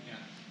heaven.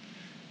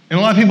 And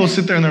a lot of people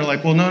sit there and they're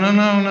like, well,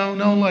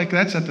 no, like,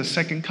 that's at the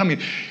second coming.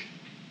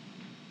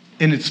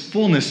 In its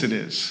fullness it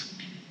is.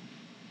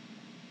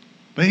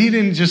 But he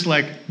didn't just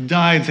like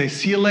die and say,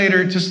 see you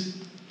later, just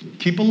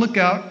keep a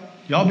lookout.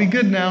 Y'all be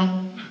good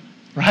now.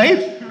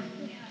 Right?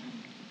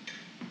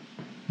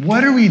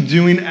 What are we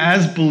doing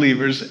as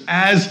believers,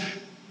 as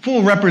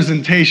full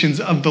representations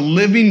of the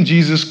living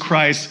Jesus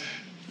Christ,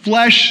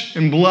 flesh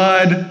and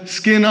blood,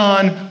 skin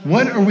on?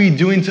 What are we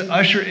doing to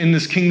usher in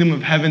this kingdom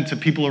of heaven to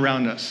people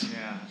around us?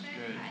 Yeah,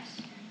 that's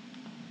good.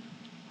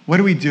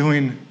 What are we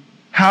doing?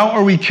 How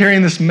are we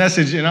carrying this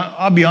message? And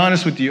I'll be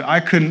honest with you,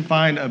 I couldn't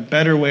find a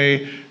better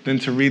way than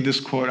to read this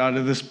quote out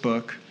of this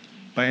book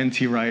by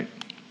N.T. Wright.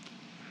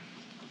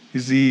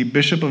 He's the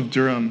Bishop of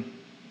Durham,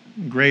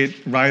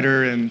 great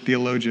writer and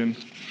theologian.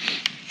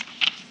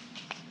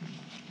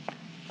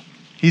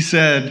 He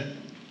said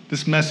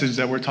this message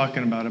that we're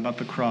talking about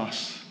the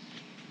cross.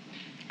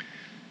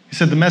 He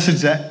said the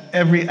message that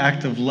every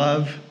act of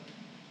love,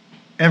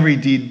 every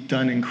deed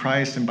done in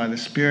Christ and by the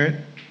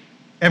Spirit,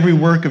 every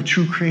work of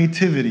true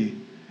creativity,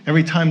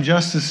 every time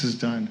justice is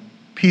done,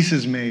 peace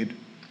is made,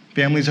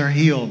 families are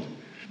healed,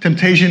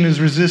 temptation is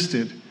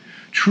resisted,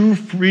 true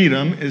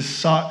freedom is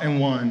sought and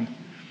won,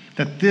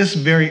 that this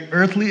very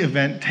earthly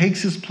event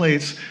takes its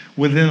place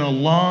within a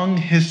long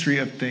history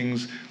of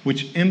things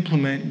which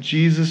implement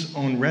Jesus'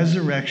 own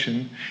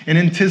resurrection and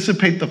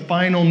anticipate the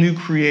final new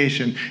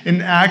creation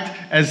and act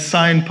as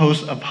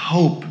signposts of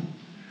hope,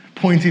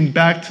 pointing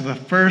back to the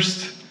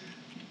first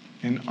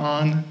and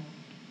on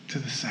to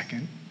the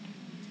second.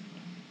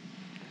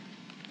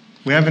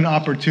 We have an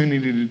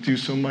opportunity to do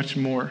so much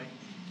more.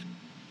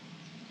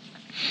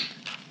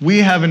 We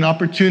have an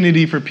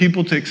opportunity for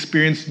people to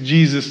experience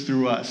Jesus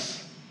through us.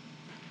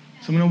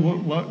 So I'm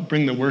going to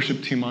bring the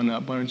worship team on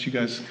up. Why don't you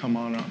guys come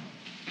on up?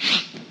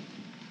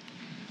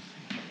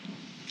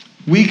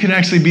 We can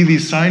actually be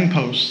these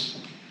signposts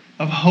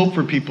of hope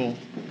for people.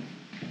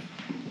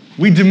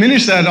 We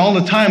diminish that all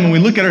the time when we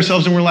look at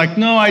ourselves and we're like,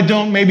 no, I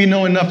don't maybe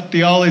know enough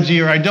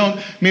theology, or I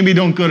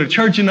don't go to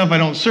church enough, I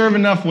don't serve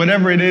enough,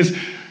 whatever it is.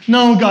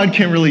 No, God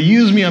can't really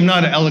use me. I'm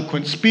not an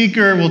eloquent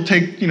speaker. We'll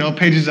take,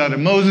 pages out of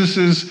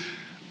Moses'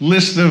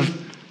 list of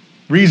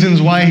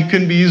reasons why he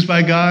couldn't be used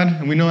by God,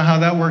 and we know how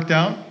that worked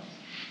out.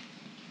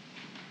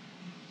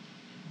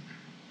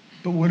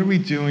 But what are we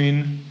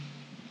doing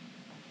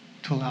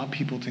to allow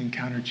people to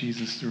encounter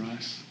Jesus through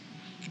us?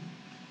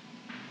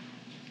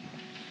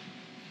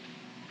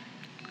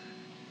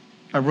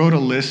 I wrote a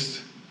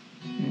list.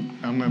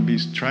 I'm going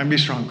to try and be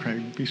strong,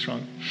 Craig. Be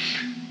strong.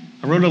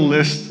 I wrote a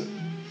list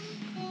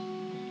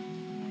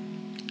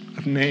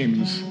of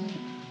names.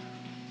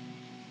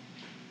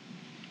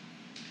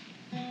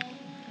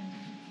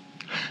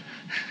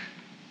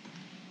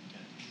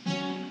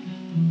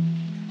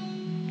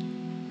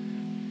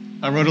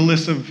 I wrote a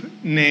list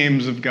of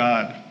names of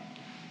God.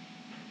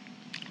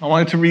 I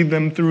wanted to read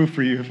them through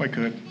for you if I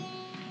could.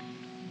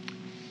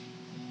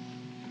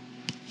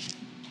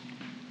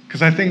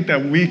 Because I think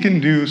that we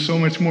can do so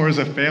much more as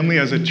a family,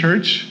 as a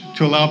church,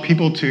 to allow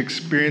people to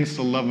experience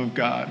the love of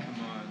God.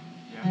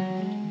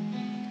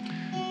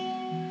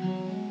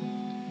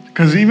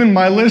 Because even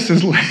my list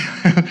is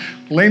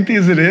lengthy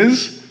as it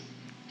is,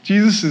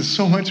 Jesus is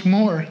so much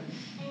more.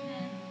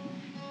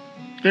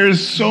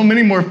 There's so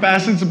many more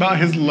facets about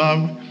his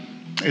love,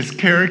 his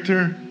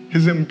character,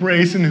 his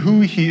embrace, and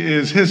who he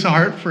is, his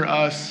heart for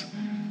us,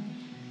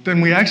 than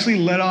we actually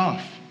let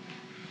off.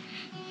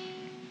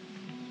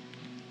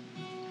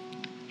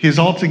 He is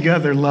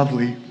altogether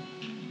lovely.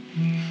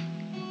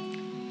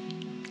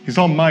 He's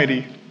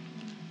almighty.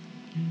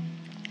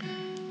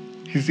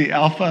 He's the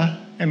Alpha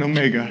and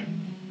Omega,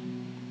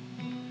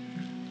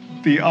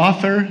 the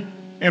author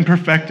and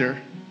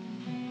perfecter.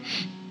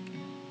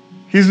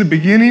 He's the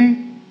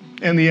beginning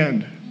and the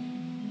end.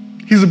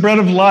 He's the bread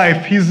of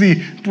life. He's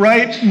the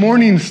bright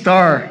morning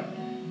star.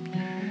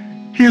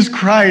 He is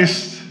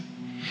Christ.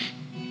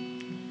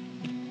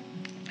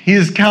 He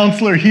is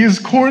Counselor. He is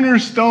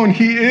Cornerstone.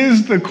 He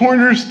is the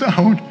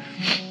cornerstone.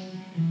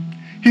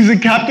 He's the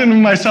captain of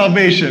my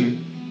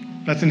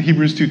salvation. That's in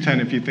Hebrews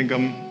 2:10 if you think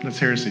that's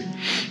heresy.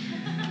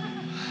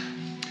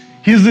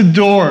 He's the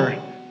door.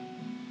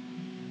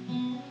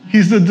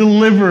 He's the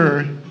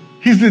deliverer.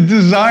 He's the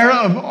desire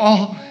of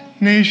all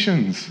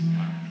nations.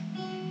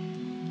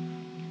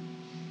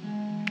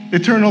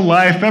 Eternal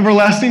life,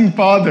 everlasting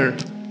Father.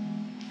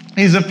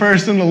 He's the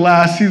first and the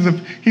last.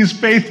 He's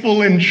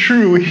faithful and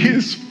true. He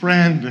is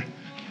friend.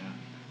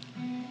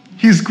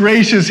 He's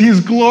gracious. He's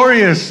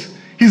glorious.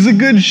 He's a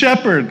good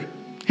shepherd.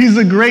 He's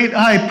a great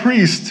high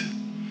priest.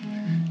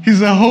 He's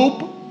the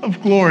hope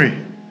of glory.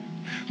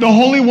 The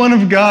Holy One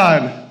of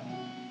God.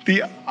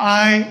 The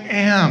I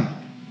Am.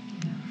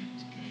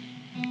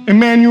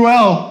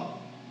 Emmanuel.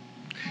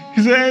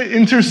 He's an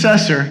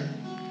intercessor.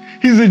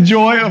 He's the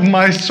joy of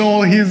my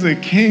soul. He's the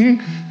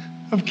King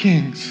of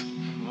kings.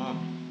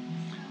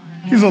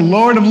 He's the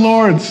Lord of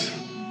lords.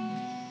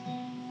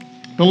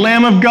 The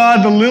Lamb of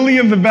God, the lily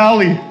of the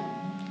valley.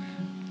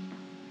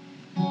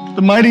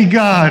 The mighty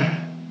God.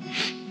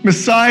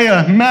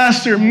 Messiah,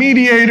 Master,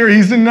 Mediator.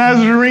 He's the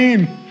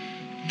Nazarene.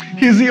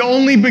 He is the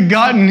only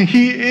begotten.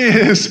 He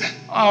is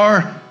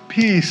our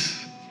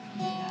peace.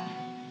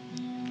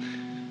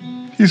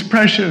 He's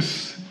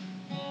precious.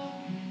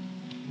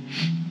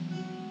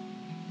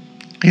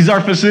 He's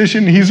our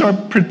physician. He's our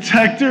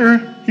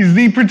protector. He's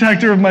the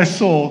protector of my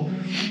soul.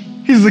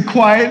 He's the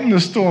quiet in the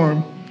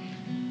storm.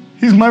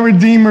 He's my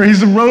Redeemer.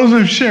 He's the rose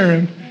of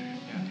Sharon.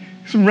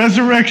 He's the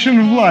resurrection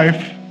of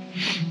life.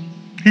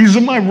 He's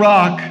my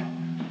rock.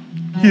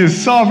 He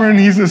is sovereign.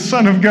 He's the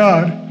Son of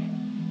God.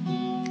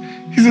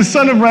 He's the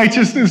Son of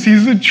righteousness.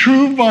 He's the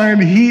true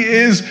vine. He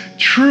is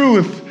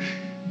truth.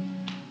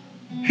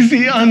 He's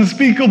the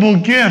unspeakable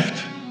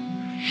gift.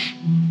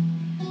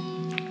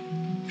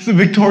 He's the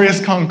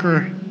victorious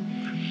conqueror.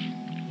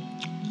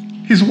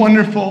 He's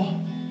wonderful.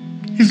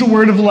 He's the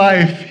word of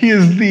life. He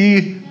is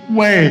the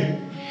way.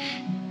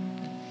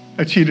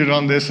 I cheated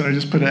on this and I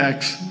just put an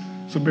X,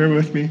 so bear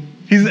with me.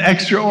 He's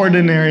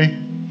extraordinary.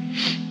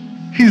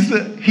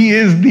 He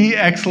is the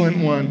excellent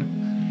one.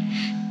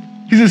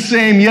 He's the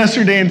same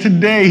yesterday and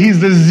today. He's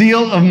the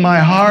zeal of my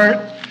heart.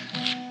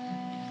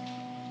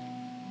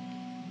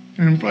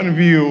 And in front of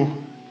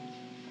you,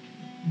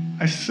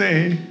 I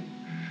say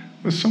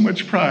with so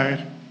much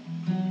pride,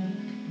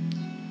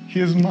 He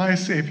is my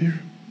Savior,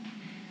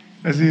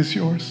 as He is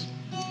yours.